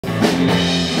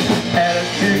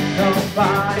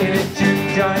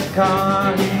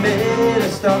car, he made a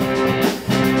stop,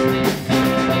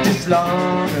 just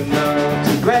long enough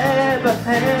to grab a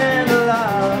handle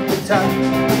of the top.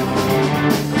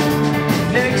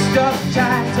 Next up,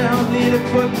 Chi-Town Lido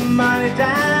put money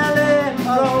down and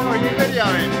roll. Are you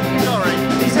videoing? Sorry.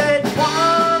 He said,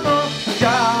 one more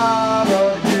job,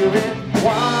 I'll do it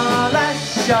one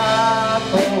last shot.